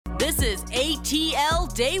This is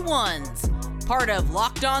ATL Day Ones, part of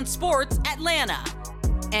Locked On Sports Atlanta.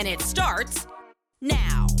 And it starts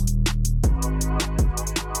now.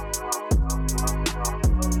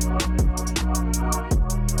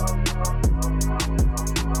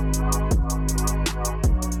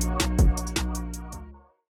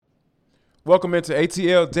 Welcome into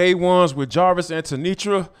ATL Day Ones with Jarvis and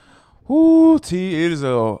Tenitra. Ooh, T, it is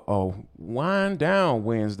a wind down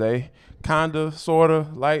Wednesday. Kinda, sorta,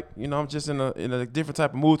 like, I'm just in a different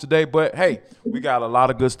type of mood today. But hey, we got a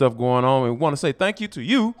lot of good stuff going on. And we want to say thank you to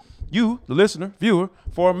you, the listener, viewer,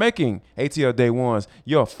 for making ATL Day Ones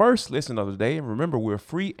your first listen of the day. And remember, we're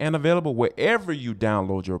free and available wherever you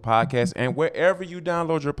download your podcast. And wherever you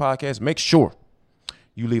download your podcast, make sure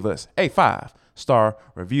you leave us a 5-star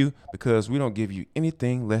review, because we don't give you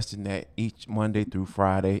anything less than that each Monday through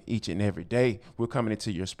Friday, each and every day. We're coming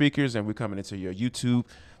into your speakers and we're coming into your YouTube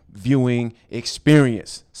viewing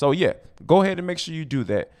experience. So yeah, go ahead and make sure you do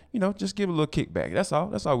that. Just give a little kickback. That's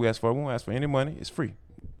all we ask for. We won't ask for any money. It's free.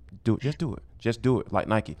 Do it. Just do it like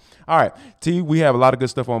Nike. All right, T, we have a lot of good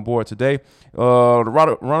stuff on board today.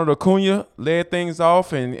 Ronald Acuna led things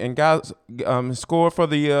off and got scored for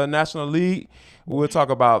the National League. We'll talk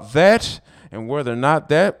about that and whether or not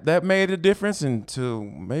that made a difference, and to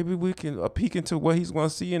maybe we can peek into what he's going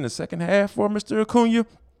to see in the second half for Mr. Acuna.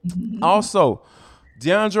 Also,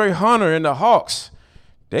 DeAndre Hunter and the Hawks,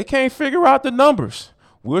 they can't figure out the numbers.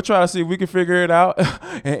 We'll try to see if we can figure it out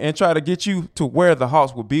and try to get you to where the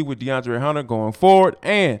Hawks will be with DeAndre Hunter going forward.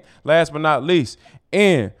 And last but not least,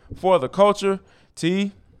 and for the culture,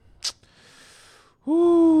 T,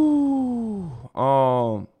 you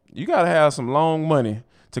got to have some long money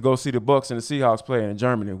to go see the Bucks and the Seahawks play in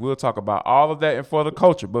Germany. We'll talk about all of that and for the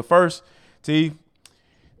culture. But first, T,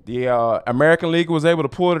 the American League was able to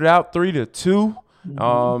pull it out 3-2.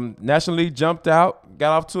 National League jumped out,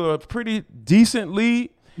 got off to a pretty decent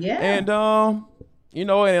lead. Yeah. And,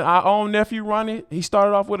 and our own nephew, Ronnie, he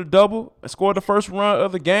started off with a double and scored the first run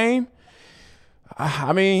of the game.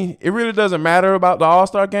 I mean, it really doesn't matter about the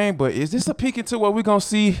All-Star game, but is this a peek into what we're going to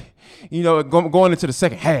see, going into the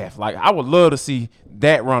second half? Like, I would love to see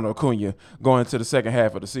that Ronald Acuna going into the second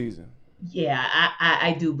half of the season. Yeah,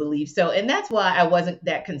 I do believe so. And that's why I wasn't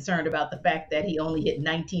that concerned about the fact that he only hit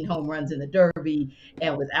 19 home runs in the Derby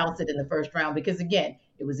and was ousted in the first round, because, again,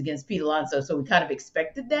 it was against Pete Alonso. So we kind of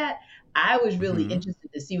expected that. I was really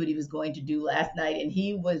interested to see what he was going to do last night. And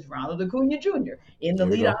he was Ronald Acuna Jr. in the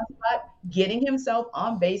leadoff spot, getting himself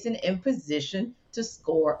on base and in position to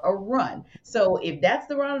score a run. So if that's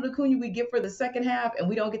the Ronald Acuna we get for the second half, and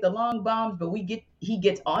we don't get the long bombs, but he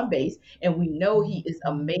gets on base, and we know he is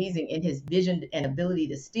amazing in his vision and ability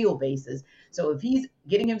to steal bases. So if he's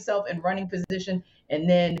getting himself in running position, and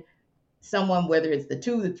then someone, whether it's the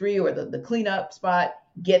 2, the 3, or the cleanup spot,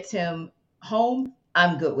 gets him home,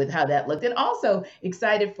 I'm good with how that looked. And also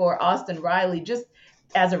excited for Austin Riley, just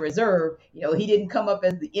as a reserve. He didn't come up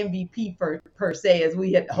as the MVP per se, as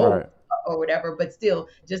we had hoped. Right. Or whatever, but still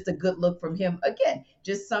just a good look from him. Again,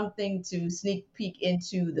 just something to sneak peek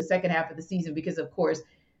into the second half of the season, because of course,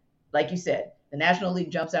 like you said, the National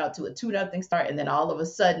League jumps out to a 2-0 start, and then all of a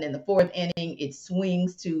sudden in the fourth inning, it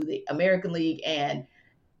swings to the American League, and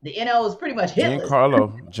the NL is pretty much hitless.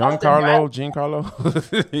 Giancarlo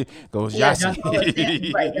goes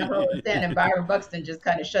Yossi. Right, Giancarlo and Byron Buxton just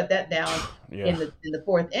kind of shut that down in the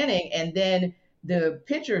fourth inning, and then the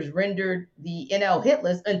pitchers rendered the NL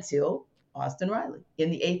hitless until Austin Riley in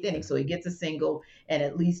the 8th inning. So he gets a single and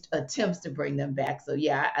at least attempts to bring them back. So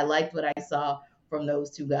yeah, I liked what I saw from those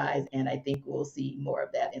two guys, and I think we'll see more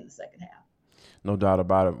of that in the second half. No doubt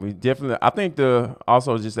about it. We definitely. I think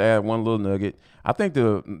also just to add one little nugget, I think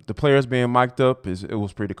the players being mic'd up it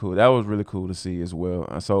was pretty cool. That was really cool to see as well.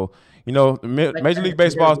 And so Major League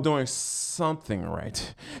Baseball is doing something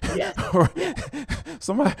right. Yeah.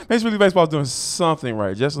 Major League Baseball is doing something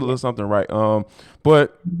right, just a little something right.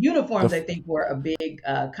 But uniforms, I think, were a big.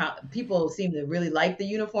 People seem to really like the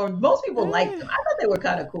uniforms. Most people liked them. I thought they were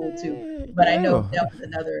kind of cool too. But I know that was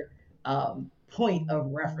another point of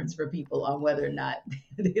reference for people on whether or not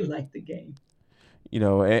they like the game. It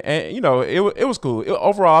was cool.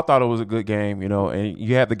 Overall, I thought it was a good game, and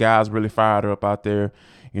you had the guys really fired up out there,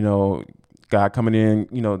 guy coming in,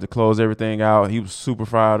 to close everything out. He was super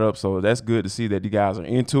fired up. So that's good to see that the guys are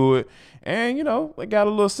into it. And, they got a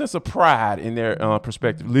little sense of pride in their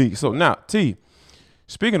respective league. So now, T,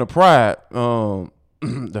 speaking of pride,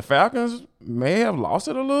 the Falcons may have lost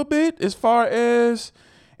it a little bit as far as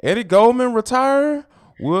Eddie Goldman retiring.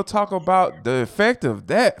 We'll talk about the effect of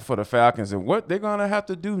that for the Falcons and what they're going to have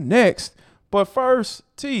to do next. But first,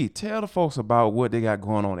 T, tell the folks about what they got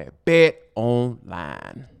going on at Bet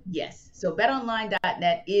Online. Yes. So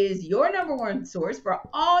betonline.net is your number one source for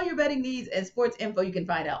all your betting needs and sports info. You can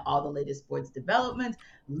find out all the latest sports developments,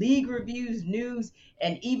 league reviews, news,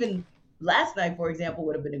 and even last night, for example,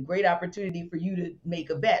 would have been a great opportunity for you to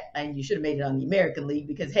make a bet. And you should have made it on the American League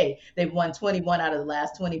because, hey, they've won 21 out of the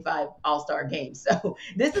last 25 All-Star games. So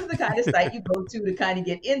this is the kind of site you go to kind of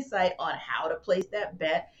get insight on how to place that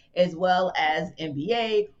bet, as well as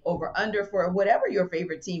NBA over under for whatever your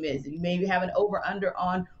favorite team is. You maybe have an over under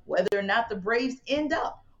on whether or not the Braves end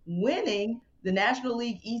up winning the National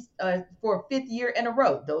League East for a fifth year in a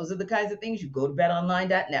row. Those are the kinds of things you go to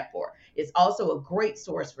betonline.net for. It's also a great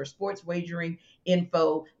source for sports wagering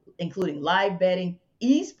info, including live betting,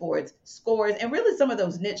 esports, scores, and really some of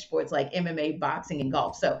those niche sports like MMA, boxing, and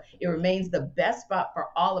golf. So it remains the best spot for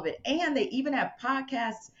all of it. And they even have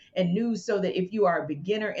podcasts and news so that if you are a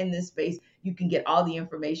beginner in this space, you can get all the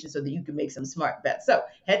information so that you can make some smart bets. So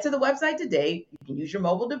head to the website today. You can use your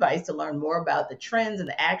mobile device to learn more about the trends and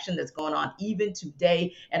the action that's going on even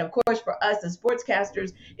today. And of course, for us as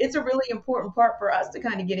sportscasters, it's a really important part for us to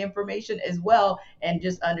kind of get information as well and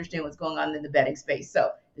just understand what's going on in the betting space. So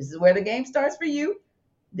this is where the game starts for you.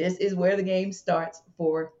 This is where the game starts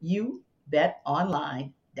for you.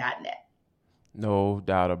 BetOnline.net. No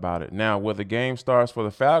doubt about it. Now, where the game starts for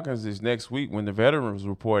the Falcons is next week when the veterans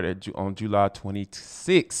report on July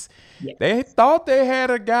 26th. Yes. They thought they had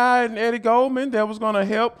a guy in Eddie Goldman that was going to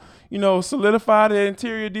help, solidify the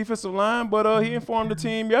interior defensive line, but he informed the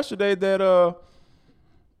team yesterday that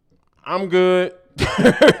I'm good.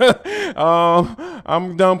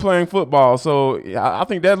 I'm done playing football. So I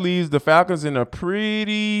think that leaves the Falcons in a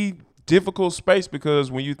pretty difficult space because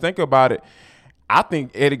when you think about it, I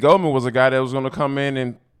think Eddie Goldman was a guy that was going to come in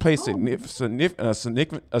and play a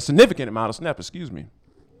significant amount of snaps. Excuse me.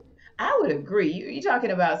 I would agree. You're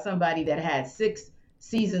talking about somebody that had 6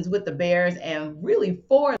 seasons with the Bears, and really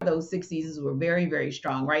 4 of those 6 seasons were very, very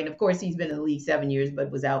strong, right? And of course, he's been in the league 7 years,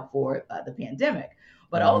 but was out for the pandemic.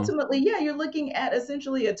 But ultimately, yeah, you're looking at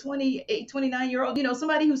essentially a 28, 29-year-old,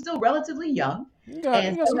 somebody who's still relatively young and still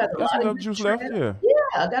has a lot of good tread.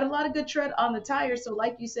 Yeah, got a lot of good tread on the tires. So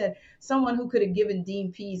like you said, someone who could have given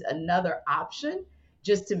Dean Pease another option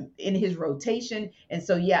in his rotation. And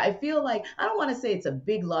so, yeah, I feel like, I don't want to say it's a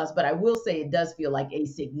big loss, but I will say it does feel like a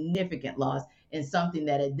significant loss and something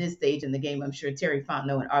that at this stage in the game, I'm sure Terry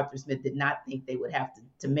Fontenot and Arthur Smith did not think they would have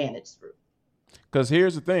to manage through. Because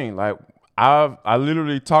here's the thing, I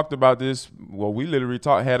literally talked about this. Well, we literally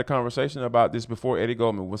had a conversation about this before Eddie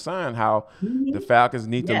Goldman was signed, how the Falcons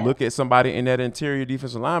need to look at somebody in that interior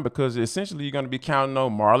defensive line because essentially you're going to be counting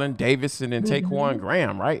on Marlon Davidson and Taquan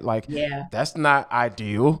Graham, right? That's not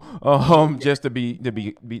ideal, just to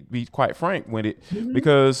be quite frank with it,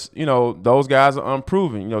 because, those guys are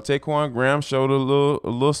unproven. Taquan Graham showed a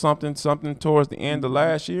little something towards the end of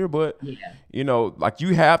last year, but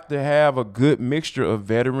you have to have a good mixture of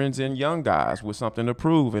veterans and young guys with something to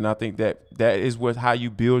prove. And I think that is how you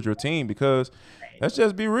build your team, because let's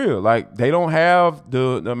just be real. They don't have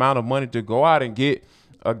the amount of money to go out and get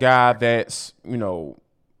a guy that's,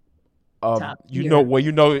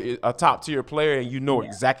 a top tier player, and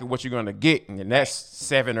exactly what you're going to get, and that's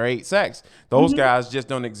 7 or 8 sacks. Those guys just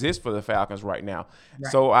don't exist for the Falcons right now.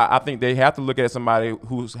 Right. So I think they have to look at somebody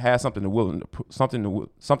who has something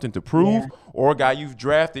to prove, or a guy you've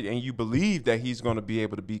drafted and you believe that he's going to be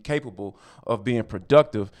able to be capable of being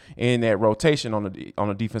productive in that rotation on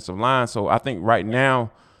the defensive line. So I think right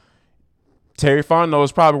now Terry Fontenot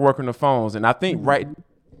is probably working the phones, and I think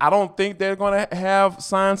I don't think they're going to have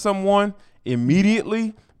signed someone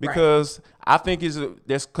immediately because I think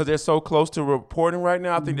because they're so close to reporting right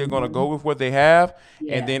now. I think they're going to go with what they have,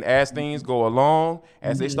 and then as things go along,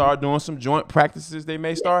 as they start doing some joint practices, they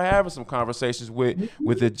may start having some conversations with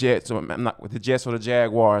the Jets, or not with the Jets or the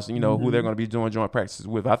Jaguars. Who they're going to be doing joint practices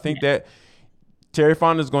with. I think that Terry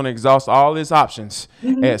Fontenot is going to exhaust all his options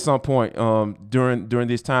at some point during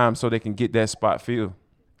this time so they can get that spot filled.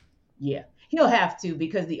 Yeah. He'll have to,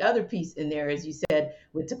 because the other piece in there, as you said,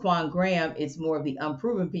 with Taquan Graham, it's more of the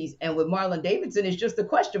unproven piece. And with Marlon Davidson, it's just a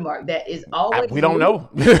question mark that is always. We don't know.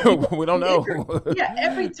 We don't know.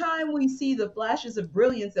 Every time we see the flashes of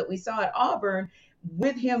brilliance that we saw at Auburn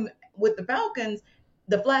with him, with the Falcons,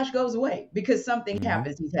 the flash goes away because something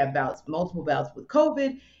happens. He's had multiple bouts with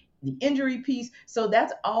COVID, the injury piece. So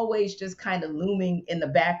that's always just kind of looming in the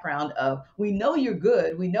background of, we know you're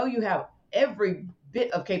good. We know you have every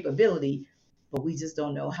bit of capability, but we just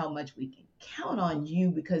don't know how much we can count on you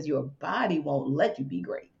because your body won't let you be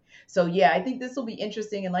great. So, yeah, I think this will be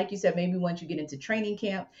interesting. And like you said, maybe once you get into training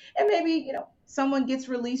camp and maybe, someone gets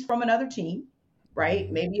released from another team, right?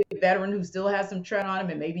 Mhm. Maybe a veteran who still has some tread on him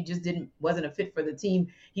and maybe just wasn't a fit for the team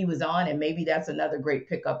he was on, and maybe that's another great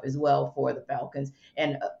pickup as well for the Falcons,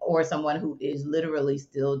 and or someone who is literally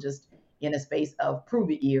still just in a space of prove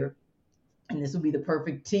it year, and this will be the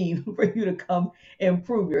perfect team for you to come and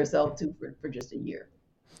prove yourself to for just a year.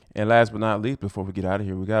 And last but not least, before we get out of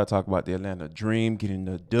here, we got to talk about the Atlanta Dream getting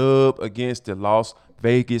the dub against the Las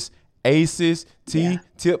Vegas Aces. Yeah.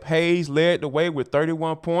 Tip Hayes led the way with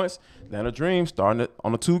 31 points. Atlanta Dream starting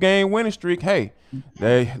on a 2-game winning streak. Hey,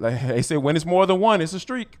 they say when it's more than one, it's a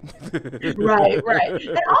streak. Right, right.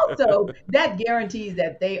 And also, that guarantees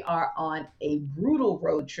that they are on a brutal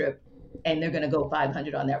road trip and they're going to go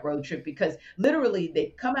 500 on that road trip because literally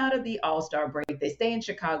they come out of the All-Star break, they stay in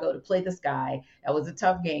Chicago to play the Sky. That was a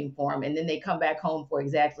tough game for them. And then they come back home for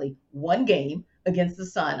exactly one game against the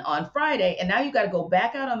Sun on Friday. And now you got to go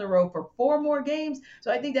back out on the road for 4 more games.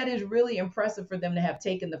 So I think that is really impressive for them to have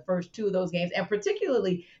taken the first 2 of those games, and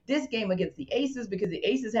particularly this game against the Aces, because the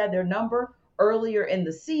Aces had their number earlier in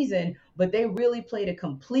the season, but they really played a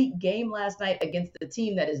complete game last night against the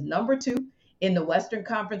team that is number 2 in the Western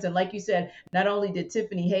Conference. And like you said, not only did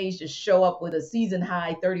Tiffany Hayes just show up with a season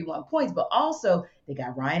high 31 points, but also they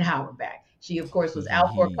got Ryan Howard back. She, of course, was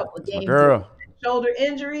out for a couple of That's my games with girl. a shoulder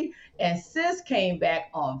injury, and Sis came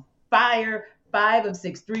back on fire. 5 of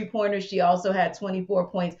 6 3-pointers. She also had 24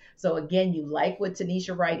 points. So again, you like what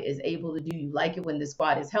Tanisha Wright is able to do. You like it when the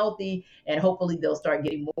squad is healthy, and hopefully they'll start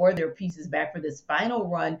getting more of their pieces back for this final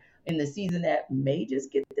run in the season that may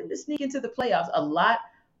just get them to sneak into the playoffs. A lot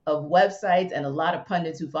of websites and a lot of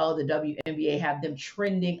pundits who follow the WNBA have them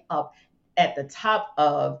trending up at the top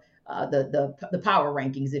of the power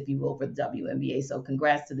rankings, if you will, for the WNBA. So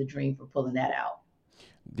congrats to the Dream for pulling that out.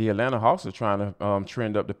 The Atlanta Hawks are trying to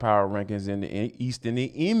trend up the power rankings in the East in the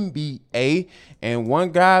NBA. And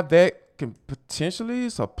one guy that can potentially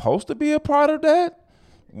supposed to be a part of that,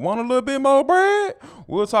 want a little bit more bread?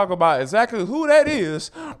 We'll talk about exactly who that is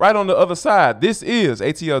right on the other side. This is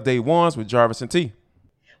ATL Day Ones with Jarvis and T.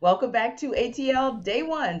 Welcome back to ATL Day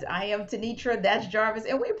Ones. I am Tenitra, that's Jarvis,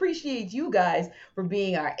 and we appreciate you guys for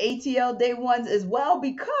being our ATL Day Ones as well,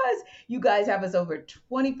 because you guys have us over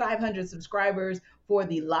 2,500 subscribers for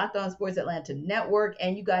the Locked On Sports Atlanta network,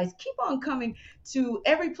 and you guys keep on coming to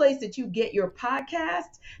every place that you get your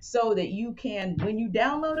podcasts so that you can, when you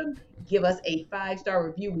download them, give us a 5-star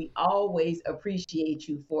review. We always appreciate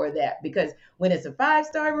you for that, because when it's a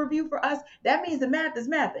 5-star review for us, that means the math is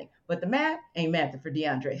mathing, but the math ain't mathing for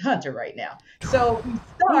DeAndre Hunter right now. So we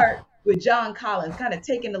start with John Collins, kind of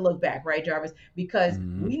taking a look back, right, Jarvis? Because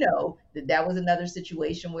we know that that was another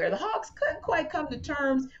situation where the Hawks couldn't quite come to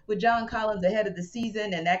terms with John Collins ahead of the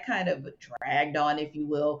season, and that kind of dragged on, if you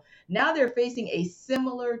will. Now they're facing a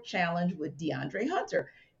similar challenge with DeAndre Hunter.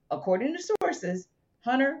 According to sources,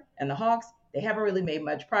 Hunter and the Hawks, they haven't really made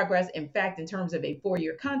much progress. In fact, in terms of a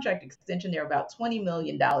 4-year contract extension, they're about $20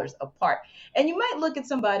 million apart. And you might look at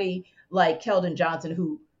somebody like Keldon Johnson,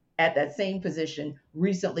 who at that same position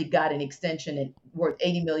recently got an extension worth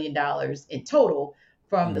 $80 million in total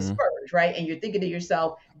from the Spurs, right? And you're thinking to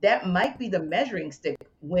yourself, that might be the measuring stick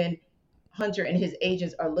when Hunter and his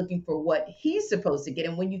agents are looking for what he's supposed to get.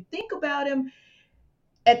 And when you think about him,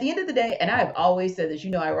 at the end of the day, and I've always said this,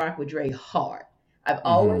 I rock with Dre hard. I've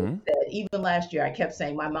always said, even last year, I kept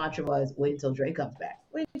saying my mantra was, wait until Dre comes back.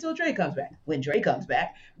 Wait until Dre comes back. When Dre comes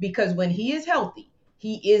back, because when he is healthy,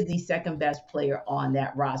 he is the second best player on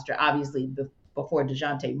that roster, obviously before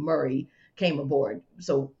DeJounte Murray came aboard.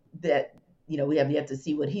 So that, we have yet to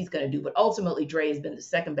see what he's going to do. But ultimately, Dre has been the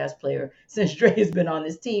second best player since Dre has been on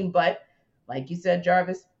this team. But like you said,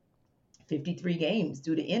 Jarvis, 53 games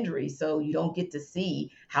due to injury. So you don't get to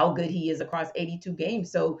see how good he is across 82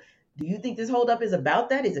 games. So do you think this holdup is about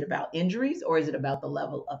that? Is it about injuries, or is it about the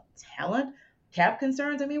level of talent, cap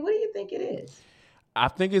concerns? I mean, what do you think it is? I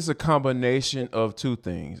think it's a combination of two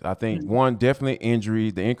things. I think one, definitely injury.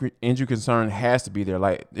 The injury concern has to be there.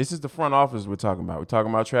 Like, this is the front office we're talking about. We're talking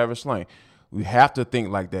about Travis Schlenk. We have to think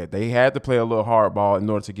like that. They had to play a little hardball in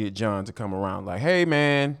order to get John to come around. Like, hey,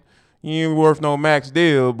 man, you ain't worth no max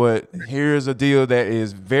deal, but here's a deal that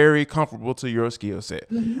is very comfortable to your skill set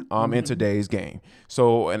in today's game.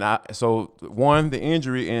 So one, the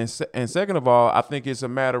injury, and second of all, I think it's a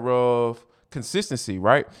matter of consistency,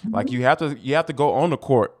 right? Like you have to go on the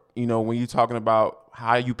court, when you're talking about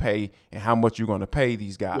how you pay and how much you're going to pay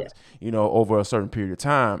these guys, over a certain period of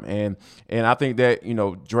time. And I think that,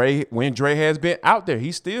 when Dre has been out there,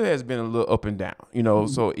 he still has been a little up and down,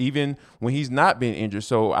 so even when he's not been injured.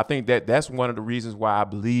 So I think that that's one of the reasons why I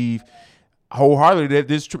believe wholeheartedly that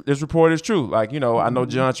this report is true. Like, I know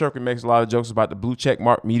John Turkey makes a lot of jokes about the blue check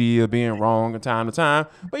mark media being wrong from time to time.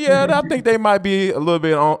 But yeah, I think they might be a little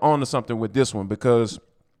bit on to something with this one, because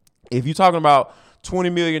if you're talking about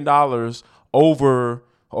 $20 million over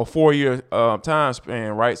a 4-year time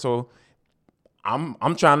span, right? So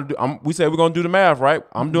I'm trying to do. We say we're gonna do the math, right?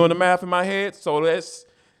 I'm doing the math in my head. So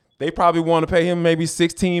they probably want to pay him maybe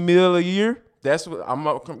 16 mil a year. That's what I'm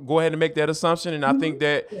gonna go ahead and make that assumption. And I think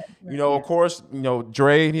that, Yeah, of course,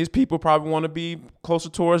 Dre and his people probably want to be closer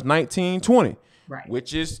towards 19, 20, right.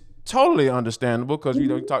 which is totally understandable, because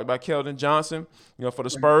you talked about Keldon Johnson, for the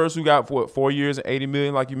Right. Spurs, who got 4 years and 80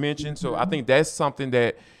 million, like you mentioned. So I think that's something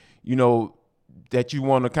that you know that you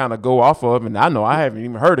want to kind of go off of. And I know I haven't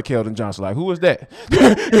even heard of Keldon Johnson. Like, who is that?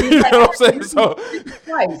 You know what I'm saying? So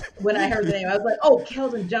Twice when I heard the name, I was like, "Oh,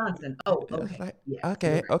 Keldon Johnson." Oh, it's okay, like, yeah, you're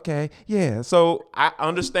okay, right. okay, yeah. So I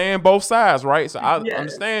understand both sides, right? So I Yeah.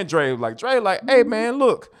 understand Dre, like, hey man,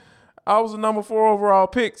 look, I was a number 4 overall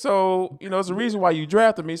pick, so it's a reason why you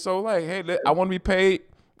drafted me. So like, hey, I want to be paid,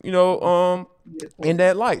 Yeah, in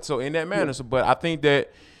that light, so in that yeah. manner. So, but I think that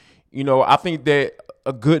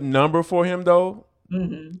a good number for him though,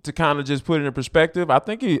 Mm-hmm. to kind of just put it in perspective, I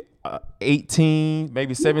think 18,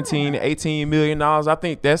 maybe 17, Yeah. $18 million. I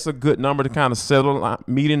think that's a good number to kind of settle,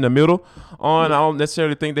 meet in the middle on. Yeah. I don't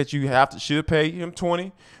necessarily think that you should pay him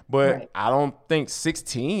 20, but Right. I don't think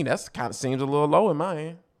 16. That's kind of seems a little low in my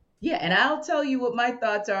end. Yeah, and I'll tell you what my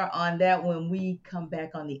thoughts are on that when we come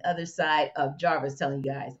back on the other side of Jarvis telling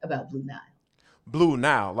you guys about Blue Nile. Blue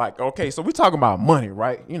now, like, okay, so we talking about money,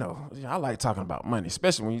 right? I like talking about money,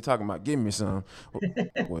 especially when you're talking about giving me some.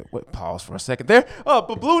 Wait, pause for a second there.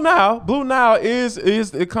 But Blue Nile is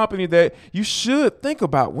the company that you should think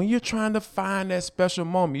about when you're trying to find that special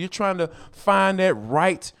moment. You're trying to find that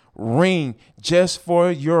right ring just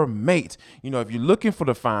for your mate. If you're looking for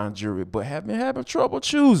the fine jewelry but have been having trouble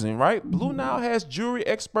choosing, right? Blue Nile has jewelry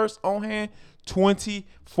experts on hand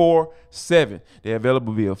 24/7. They're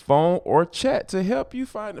available via phone or chat to help you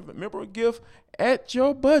find a memorable gift at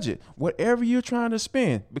your budget, whatever you're trying to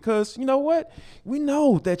spend. Because you know what? We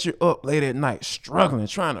know that you're up late at night struggling,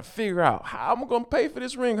 trying to figure out how I'm going to pay for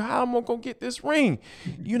this ring, how I'm going to get this ring.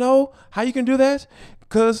 You know how you can do that?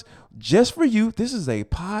 Because just for you, this is a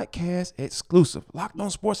podcast exclusive, Locked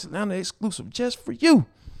On Sports Atlanta exclusive, just for you.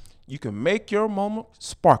 You can make your moment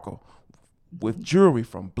sparkle with jewelry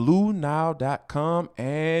from BlueNile.com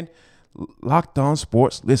and Locked On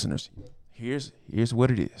Sports listeners. Here's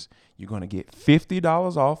what it is. You're going to get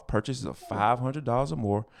 $50 off purchases of $500 or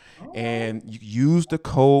more, and you use the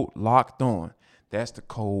code Locked On. That's the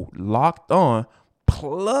code Locked On,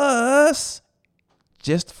 plus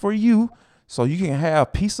just for you, so you can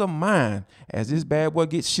have peace of mind as this bad boy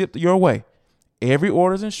gets shipped your way. Every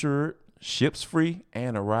order is insured, ships free,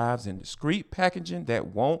 and arrives in discreet packaging that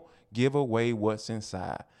won't give away what's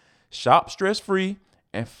inside. Shop stress-free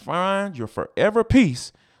and find your forever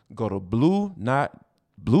peace. Go to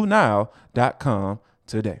BlueNile.com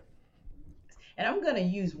today. And I'm going to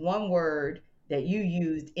use one word that you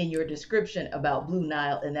used in your description about Blue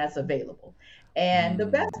Nile, and that's available. And the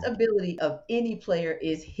best ability of any player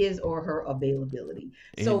is his or her availability.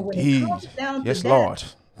 So when it Indeed. comes down to Yes, that, Lord.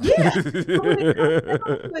 yeah. So when it comes down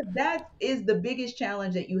to it, that is the biggest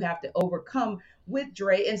challenge that you have to overcome with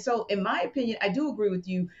Dre. And so, in my opinion, I do agree with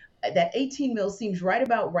you that 18 mil seems right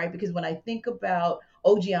about right, because when I think about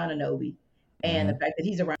OG Anunoby and the Mhm. fact that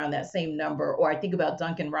he's around that same number, or I think about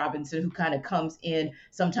Duncan Robinson, who kind of comes in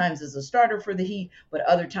sometimes as a starter for the Heat, but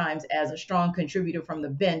other times as a strong contributor from the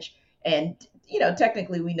bench. And,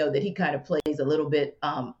 technically we know that he kind of plays a little bit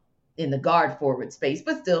in the guard forward space,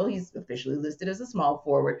 but still he's officially listed as a small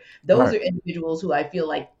forward. Those Right. are individuals who I feel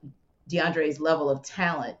like DeAndre's level of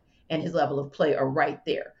talent and his level of play are right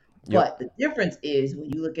there. Yep. But the difference is when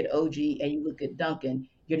you look at OG and you look at Duncan,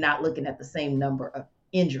 you're not looking at the same number of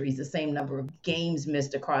injuries, the same number of games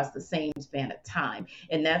missed across the same span of time.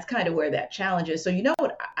 And that's kind of where that challenge is. So, you know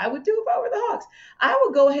what I would do if I were the Hawks? I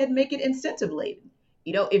would go ahead and make it incentive laden.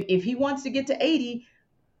 If he wants to get to 80,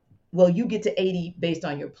 well, you get to 80 based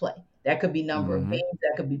on your play. That could be number of Mhm. games,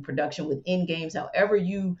 that could be production within games, however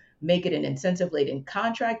you make it an incentive laden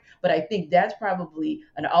contract. But I think that's probably,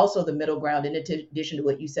 and also the middle ground, in addition to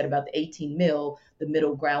what you said about the 18 mil, the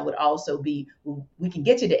middle ground would also be, well, we can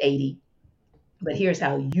get you to 80, but here's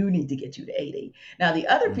how you need to get you to 80. Now, the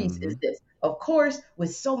other piece is Mhm. this. Of course,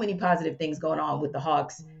 with so many positive things going on with the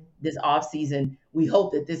Hawks this offseason, we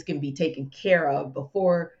hope that this can be taken care of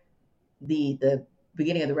before the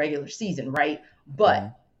beginning of the regular season, right? But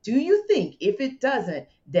Mhm. do you think if it doesn't,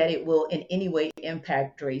 that it will in any way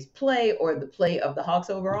impact Dre's play or the play of the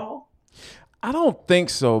Hawks overall? I don't think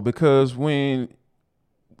so, because when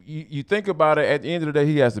you think about it, at the end of the day,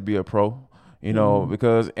 he has to be a pro,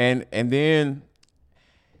 because and then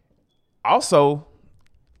also,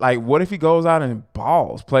 like, what if he goes out and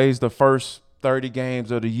balls, plays the first 30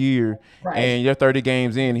 games of the year, Right. and you're 30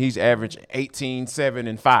 games in, he's averaging 18, 7,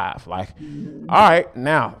 and 5. Like, Mhm. all right,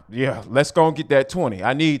 now, yeah, let's go and get that 20.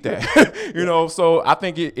 I need that. So I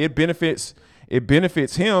think it benefits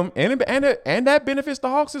him, and that benefits the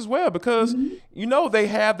Hawks as well, because Mhm. they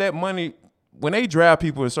have that money when they draft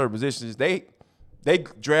people in certain positions. They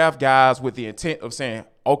draft guys with the intent of saying,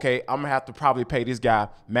 okay, I'm gonna have to probably pay this guy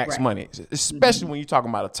max Right. money, especially when you're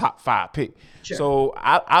talking about a top 5 pick. Sure. So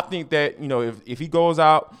I think that if he goes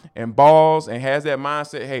out and balls and has that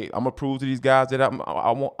mindset, hey, I'm gonna prove to these guys that I'm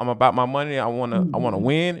about my money. I wanna Mhm.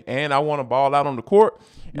 win, and I wanna ball out on the court,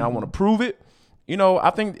 and I wanna Mhm. prove it.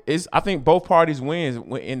 I think both parties wins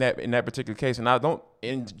in that particular case.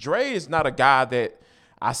 And Dre is not a guy that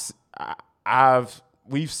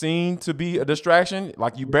we've seen to be a distraction.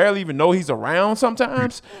 Like, you barely even know he's around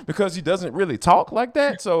sometimes because he doesn't really talk like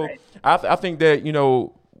that. So Right. I think that,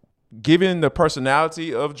 given the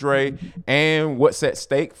personality of Dre Mhm. and what's at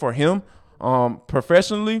stake for him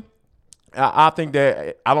professionally, I think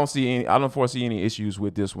that I don't foresee any issues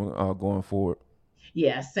with this one going forward,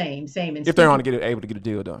 Yeah, same. And if they're speaking, able to get a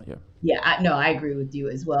deal done. Yeah. yeah, no, I agree with you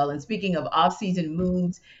as well. And speaking of off-season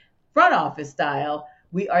moves, front office style,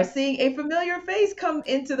 we are seeing a familiar face come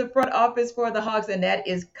into the front office for the Hawks, and that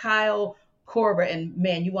is Kyle Korver. And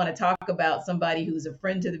man, you want to talk about somebody who's a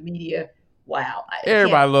friend to the media? Wow, I can't.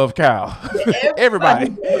 Everybody loves Kyle. Yeah, everybody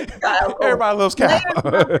Everybody. loves Kyle Korver. Everybody loves Players Kyle.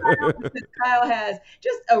 love Kyle because Kyle has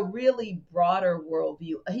just a really broader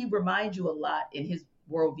worldview. He reminds you a lot in his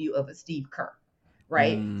worldview of a Steve Kerr,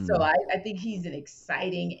 right? So Mm. I think he's an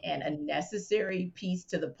exciting and a necessary piece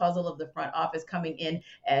to the puzzle of the front office, coming in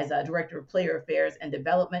as a director of player affairs and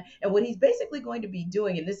development. And what he's basically going to be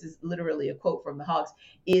doing, and this is literally a quote from the Hawks,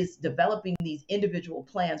 is developing these individual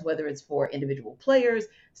plans, whether it's for individual players,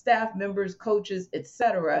 staff members, coaches,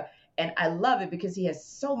 etc. And I love it because he has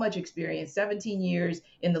so much experience, 17 years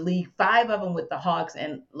in the league, 5 of them with the Hawks.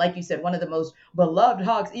 And like you said, one of the most beloved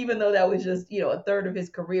Hawks, even though that was just, a third of his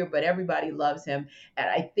career, but everybody loves him. And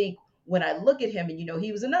I think when I look at him, and,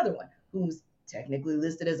 he was another one who's technically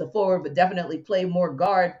listed as a forward, but definitely played more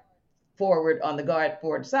guard forward on the guard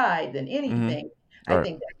forward side than Mm-hmm. anything. I Right.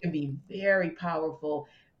 think that can be very powerful.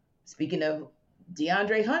 Speaking of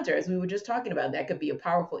DeAndre Hunter, as we were just talking about, that could be a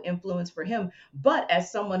powerful influence for him. But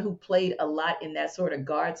as someone who played a lot in that sort of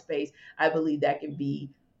guard space, I believe that can be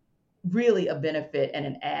really a benefit and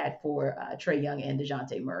an add for Trae Young and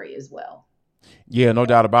DeJounte Murray as well. Yeah, no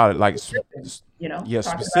doubt about it. Like, yeah, Talking about the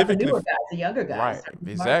specifically, newer guys, the younger guys. right,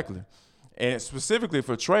 exactly. And specifically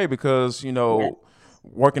for Trey, because, Yes,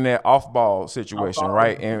 working that off ball off situation, ball,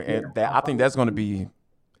 right? And yeah, that, off I ball. think that's going to be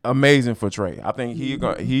amazing for Trey. I think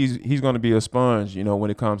Mhm. he's going to be a sponge, when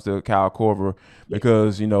it comes to Kyle Korver, Yes.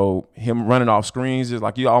 because, him running off screens is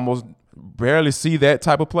like, you almost barely see that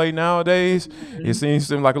type of play nowadays. It Mhm.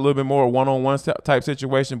 seems like a little bit more one-on-one type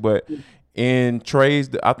situation, but in Trey's,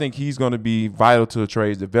 I think he's going to be vital to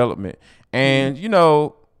Trey's development. Mhm.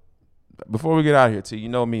 And, before we get out of here, T, you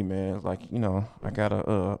know me, man. Like, I got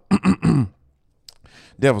a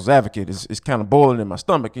devil's advocate is kind of boiling in my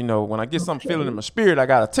stomach. When I get something feeling in Okay. my spirit, I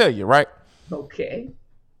gotta tell you, right? Okay.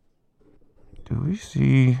 Do we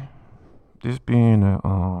see this being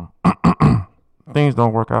things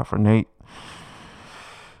don't work out for Nate?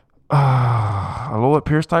 A Lloyd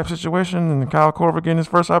Pierce type situation, and Kyle Korver getting his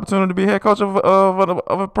first opportunity to be head coach of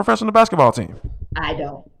a professional basketball team. I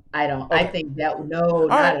don't. I don't. I Okay. think that no, All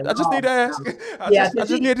not right. at I just need all. to ask. No. Yeah, I because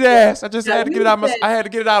just he, needed to yeah. ask. I Now had to get it you out said, I had to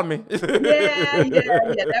get it out of me. yeah.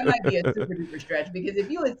 That might be a super duper stretch because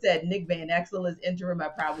if you had said Nick Van Exel is interim, I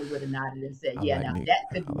probably would have nodded and said, I yeah, like now Nick. that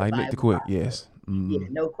could I be a like Nick to viable quit. possibility. Yes. Yeah,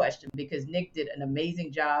 no question, because Nick did an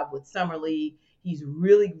amazing job with Summer League. He's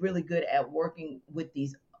really, really good at working with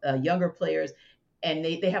these younger players, and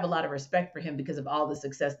they have a lot of respect for him because of all the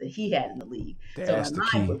success that he had in the league. So That's the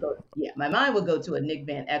key. my mind would go to a Nick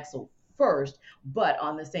Van Exel first. But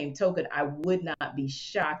on the same token, I would not be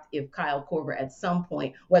shocked if Kyle Korver at some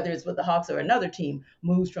point, whether it's with the Hawks or another team,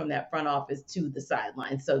 moves from that front office to the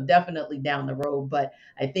sideline. So definitely down the road. But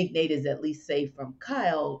I think Nate is at least safe from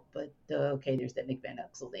Kyle. But okay, there's that Nick Van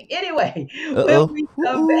Exel thing. Anyway, when Uh-oh. we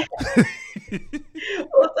come Ooh. back,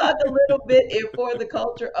 we'll talk a little bit in For the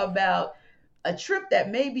Culture about a trip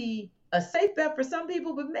that may be a safe bet for some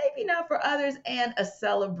people, but maybe not for others, and a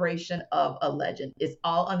celebration of a legend. It's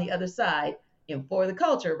all on the other side in For the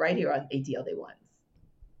Culture right here on ATL Day Ones.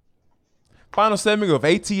 Final segment of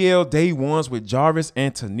ATL Day Ones with Jarvis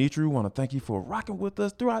and Tenitra. We want to thank you for rocking with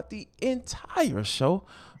us throughout the entire show.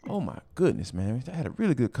 Oh my goodness, man. I had a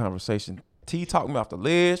really good conversation. T talking me off the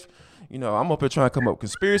ledge. You know, I'm up here trying to come up with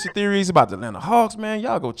conspiracy theories about the Atlanta Hawks, man.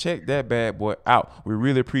 Y'all go check that bad boy out. We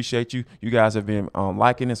really appreciate you. You guys have been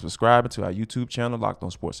liking and subscribing to our YouTube channel, Locked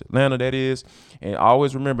On Sports Atlanta, that is. And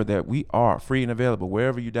always remember that we are free and available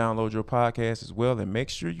wherever you download your podcast as well. And make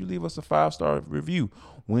sure you leave us a 5-star review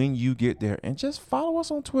when you get there. And just follow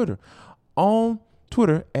us on Twitter. On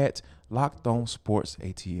Twitter at Locked On Sports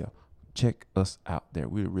ATL. Check us out there.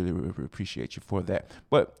 We really, really appreciate you for that.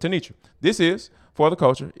 But Tenitra, this is For the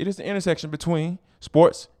Culture. It is the intersection between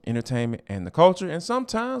sports, entertainment, and the culture, and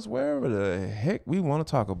sometimes wherever the heck we want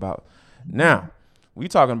to talk about. Now, we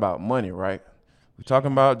talking about money, right? We're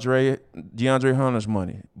talking about DeAndre Hunter's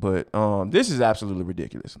money, but this is absolutely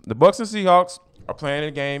ridiculous. The Bucks and Seahawks are playing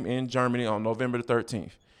a game in Germany on November the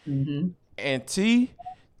 13th. Mm-hmm. And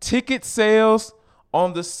ticket sales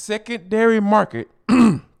on the secondary market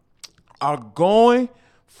are going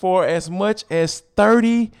for as much as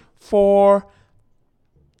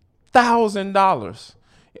 $34,000.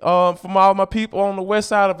 From all my people on the west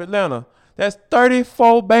side of Atlanta, that's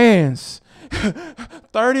 34 bands,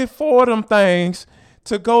 34 of them things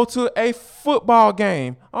to go to a football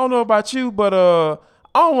game. I don't know about you, but I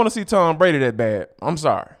don't want to see Tom Brady that bad. I'm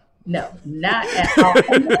sorry. No, not at all.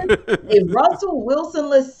 A Russell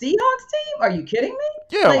Wilson-less Seahawks team? Are you kidding me?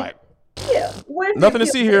 Yeah, where's nothing to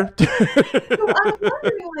see here. So I'm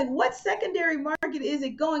wondering, what secondary market is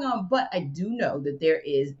it going on? But I do know that there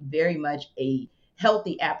is very much a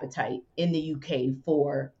healthy appetite in the UK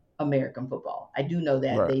for American football. I do know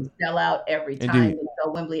that. Right. They sell out every time. Indeed. They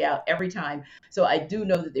sell Wembley out every time. So I do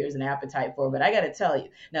know that there's an appetite for it. But I got to tell you,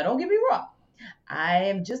 now don't get me wrong. I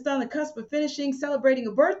am just on the cusp of celebrating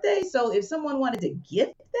a birthday. So if someone wanted to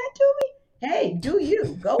gift that to me, hey, do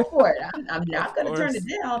you. Go for it. I'm not going to turn it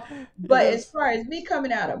down. But as far as me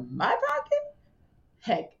coming out of my pocket,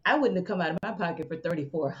 heck, I wouldn't have come out of my pocket for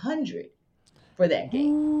 $3,400 for that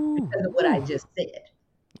game because of what I just said.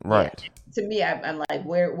 Right. Yeah. To me, I'm like,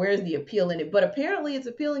 where's the appeal in it? But apparently it's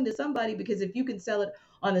appealing to somebody because if you can sell it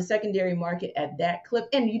on the secondary market at that clip,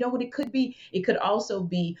 and you know what it could be? It could also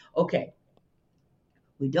be, okay,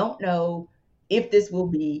 we don't know if this will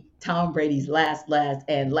be Tom Brady's last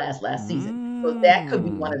season. So that could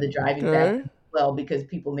be one of the driving factors as well, because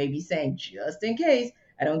people may be saying, just in case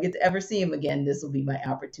I don't get to ever see him again, this will be my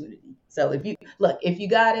opportunity. So if you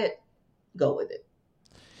got it, go with it.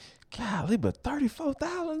 Golly, but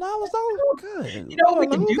 $34,000 though? Good. You know,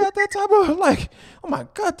 who got that type of oh my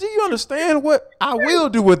God, do you understand what I will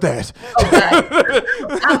do with that? Oh,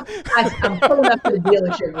 I'm pulling up to the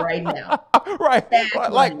dealership right now. Right.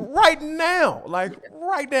 Right now.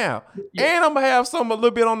 Right now. Yeah. And I'm gonna have a little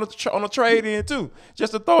bit on the trade in too,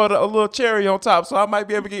 just to throw a little cherry on top, so I might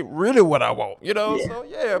be able to get really what I want. You know? Yeah. So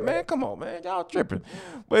yeah, man, come on, man, y'all tripping.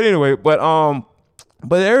 But anyway, but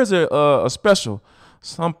there is a special.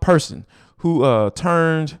 Some person who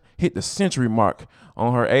hit the century mark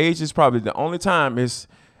on her age. Is probably the only time that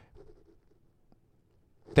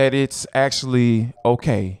it's actually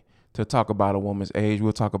okay to talk about a woman's age.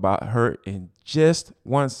 We'll talk about her in just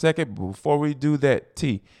 1 second. But before we do that,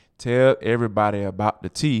 T, tell everybody about the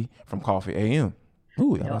tea from Coffee AM.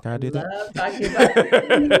 Ooh, I like how I did that. I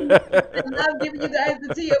love giving you guys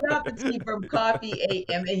the tea about the tea from Coffee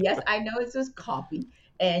AM. And yes, I know it's just coffee.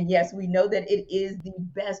 And yes, we know that it is the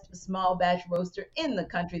best small batch roaster in the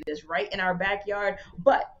country that's right in our backyard.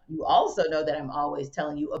 But you also know that I'm always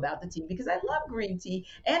telling you about the tea because I love green tea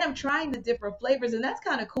and I'm trying the different flavors. And that's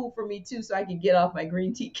kind of cool for me too, so I can get off my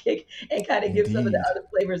green tea kick and kind of give some of the other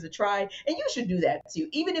flavors a try. And you should do that too,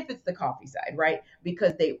 even if it's the coffee side, right?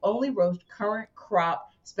 Because they only roast current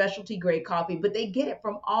crop specialty grade coffee, but they get it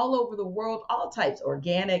from all over the world, all types,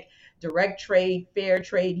 organic, direct trade, fair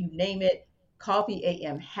trade, you name it. Coffee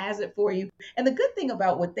AM has it for you. And the good thing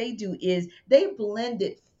about what they do is they blend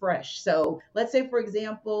it fresh. So let's say, for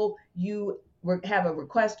example, you have a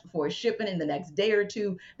request for a shipment in the next day or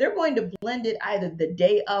two. They're going to blend it either the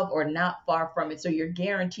day of or not far from it. So you're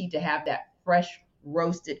guaranteed to have that fresh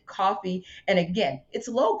roasted coffee. And again, it's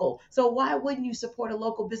local. So why wouldn't you support a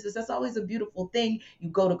local business? That's always a beautiful thing.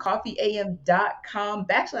 You go to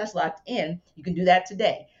coffeeam.com/locked in. You can do that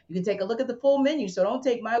today. You can take a look at the full menu. So don't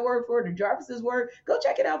take my word for it or Jarvis's word. Go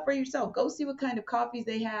check it out for yourself. Go see what kind of coffees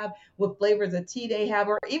they have, what flavors of tea they have,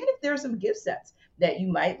 or even if there are some gift sets that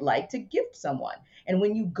you might like to gift someone. And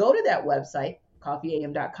when you go to that website,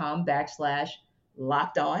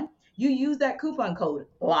 coffeeam.com/locked on, you use that coupon code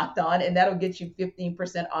locked on, and that'll get you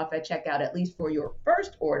 15% off at checkout, at least for your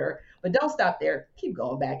first order. But don't stop there. Keep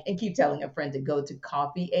going back and keep telling a friend to go to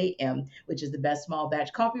Coffee AM, which is the best small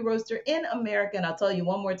batch coffee roaster in America. And I'll tell you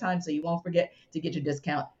one more time so you won't forget to get your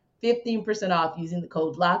discount. 15% off using the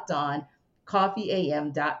code locked on,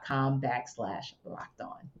 coffeeam.com/locked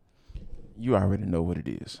on. You already know what it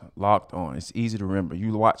is. Locked On. It's easy to remember.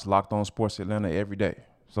 You watch Locked On Sports Atlanta every day.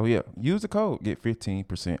 So, yeah, use the code. Get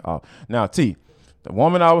 15% off. Now, T, the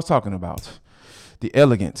woman I was talking about, the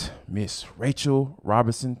elegant Miss Rachel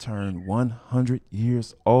Robinson turned 100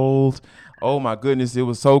 years old. Oh, my goodness. It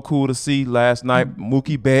was so cool to see last night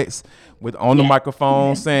Mookie Betts on the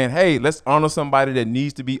microphone saying, hey, let's honor somebody that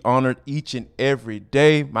needs to be honored each and every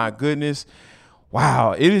day. My goodness.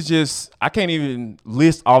 Wow, it is just, I can't even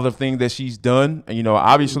list all the things that she's done. You know,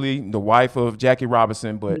 obviously the wife of Jackie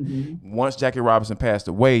Robinson, but once Jackie Robinson passed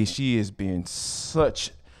away, she has been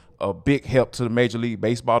such a big help to the Major League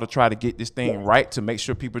Baseball to try to get this thing right, to make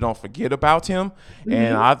sure people don't forget about him.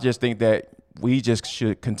 And I just think that we just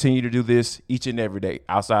should continue to do this each and every day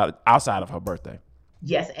outside of her birthday.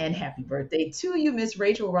 Yes, and happy birthday to you, Miss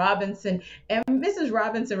Rachel Robinson. And Mrs.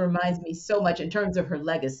 Robinson reminds me so much in terms of her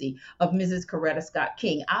legacy of Mrs. Coretta Scott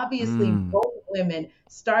King. Obviously, both women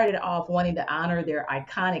started off wanting to honor their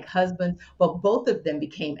iconic husbands, but both of them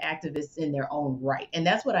became activists in their own right. And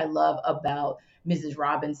that's what I love about Mrs.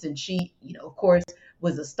 Robinson. She, of course,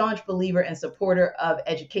 was a staunch believer and supporter of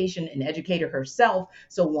education, an educator herself.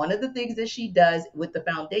 So one of the things that she does with the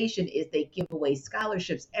foundation is they give away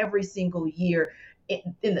scholarships every single year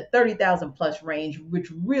in the 30,000 plus range, which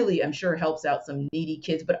really, I'm sure, helps out some needy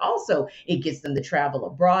kids, but also it gets them to travel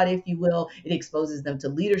abroad, if you will. It exposes them to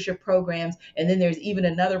leadership programs. And then there's even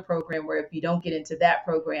another program where if you don't get into that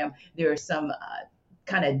program, there are some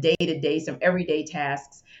kind of day-to-day, some everyday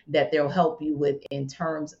tasks that they'll help you with in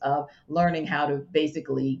terms of learning how to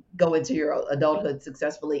basically go into your adulthood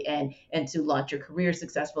successfully and to launch your career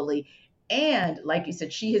successfully. And like you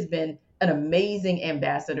said, she has been an amazing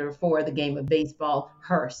ambassador for the game of baseball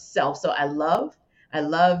herself. So I love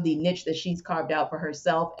the niche that she's carved out for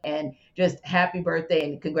herself, and just happy birthday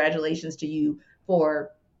and congratulations to you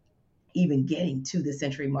for even getting to the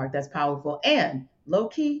century mark. That's powerful. And low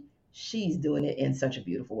key, she's doing it in such a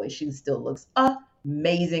beautiful way. She still looks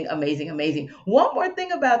amazing, amazing, amazing. One more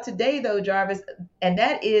thing about today, though, Jarvis, and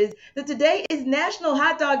that is that today is National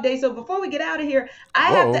Hot Dog Day. So before we get out of here,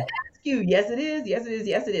 I have to ask you, yes, it is. Yes, it is.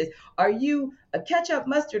 Yes, it is. Are you a ketchup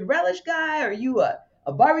mustard relish guy? Are you a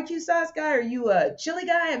barbecue sauce guy? Are you a chili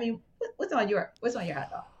guy? I mean, what's on your hot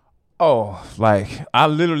dog? Oh, like I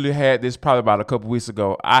literally had this probably about a couple weeks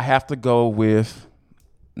ago. I have to go with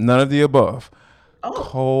none of the above.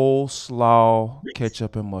 Coleslaw,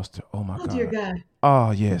 ketchup, and mustard. Oh, my God. Dear God. Oh,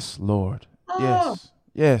 yes, Lord. Yes.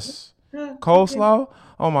 Coleslaw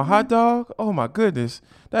on my hot dog. Oh, my goodness.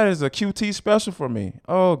 That is a QT special for me.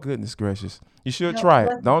 Oh, goodness gracious. You should try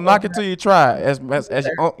it. Don't knock it till you try it. As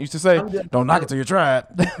your aunt used to say, don't knock it till you try it.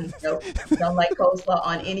 Nope. Don't like coleslaw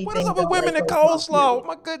on anything. What is up with women and coleslaw?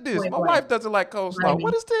 My goodness. My wife doesn't like coleslaw.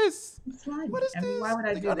 What is this? What is this? Why would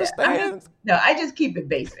I do that? I just keep it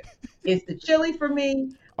basic. It's the chili for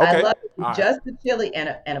me. Okay. I love it. Just the chili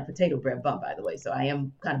and a potato bread bun, by the way. So I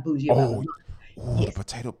am kind of bougie about it. The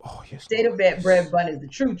potato. Oh, yes. Potato bread bun is the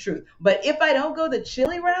truth. But if I don't go the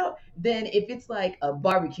chili route, then if it's like a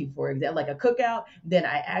barbecue, for example, like a cookout, then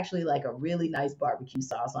I actually like a really nice barbecue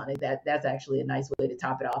sauce on it. That's actually a nice way to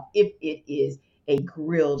top it off. If it is a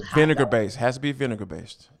grilled hot vinegar dog. based, has to be vinegar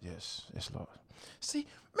based. Yes, Lord. See,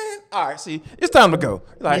 man. All right. See, it's time to go.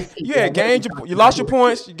 Like you lost your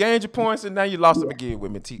points. You gained your points, and now you lost them again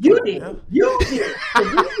with me. You did. So you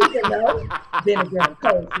need to know vinegar and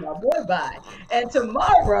coleslaw. Boy, bye. And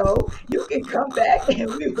tomorrow you can come back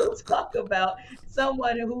and we will talk about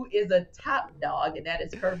someone who is a top dog, and that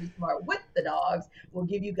is Kirby Smart with the dogs. We'll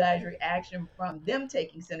give you guys reaction from them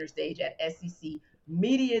taking center stage at SEC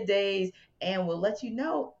Media Days, and we'll let you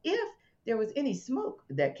know if there was any smoke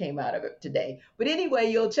that came out of it today. But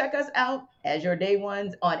anyway, you'll check us out as your day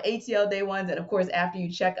ones on ATL Day Ones. And of course, after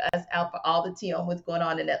you check us out for all the tea on what's going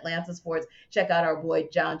on in Atlanta sports, check out our boy,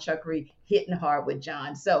 John Chuckery, Hitting Hard with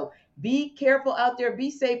John. So be careful out there.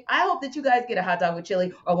 Be safe. I hope that you guys get a hot dog with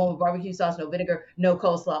chili or one with barbecue sauce, no vinegar, no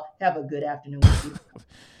coleslaw. Have a good afternoon with you.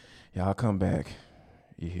 Y'all come back.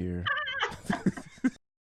 You hear?